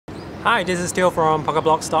Hi, this is Theo from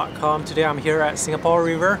pocketblocks.com. Today I'm here at Singapore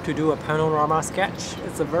River to do a panorama sketch.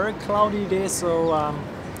 It's a very cloudy day, so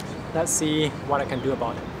let's see what I can do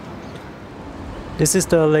about it. This is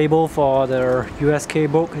the label for the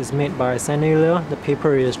uskBook. It's made by Sennelier. The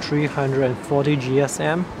paper is 340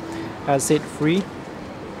 GSM, acid free.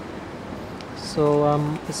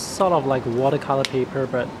 So it's sort of like watercolor paper,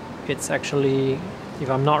 but it's actually, if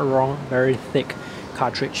I'm not wrong, very thick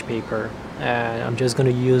cartridge paper. And I'm just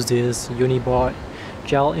going to use this Uniball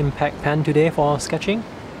Gel Impact pen today for sketching.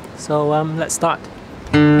 So let's start.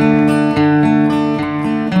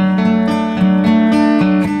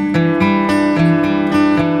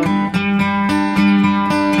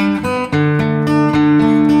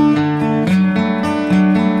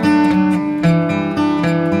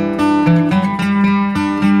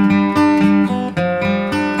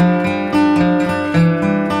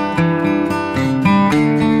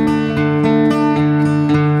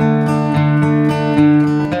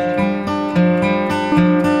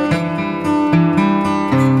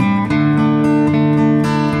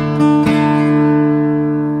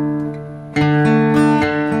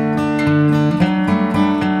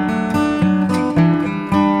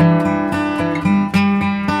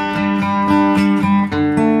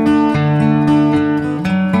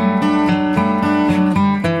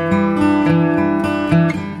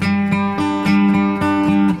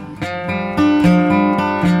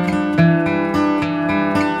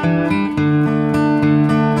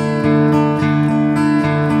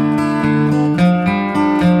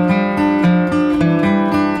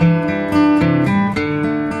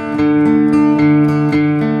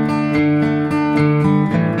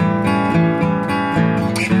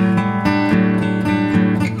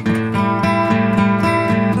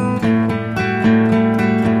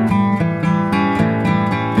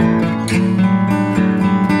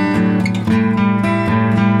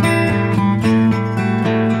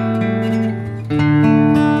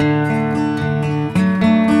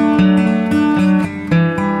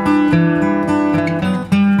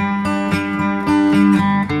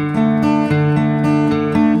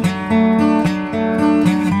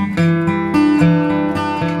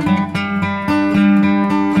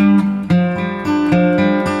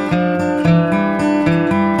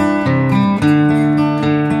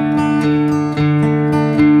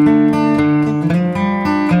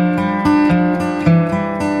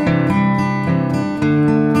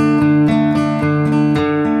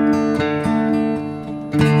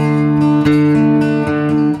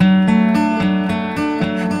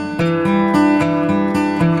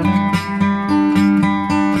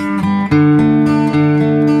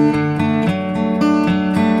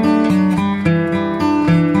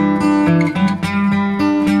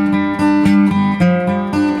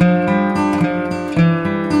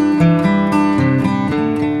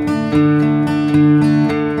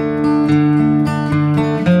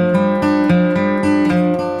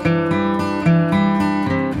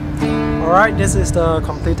 Alright, this is the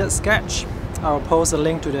completed sketch. I'll post a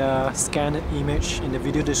link to the scanned image in the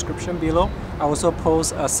video description below. I also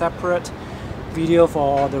post a separate video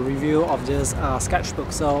for the review of this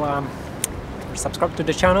sketchbook. So subscribe to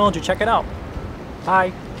the channel to check it out.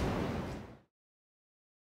 Bye!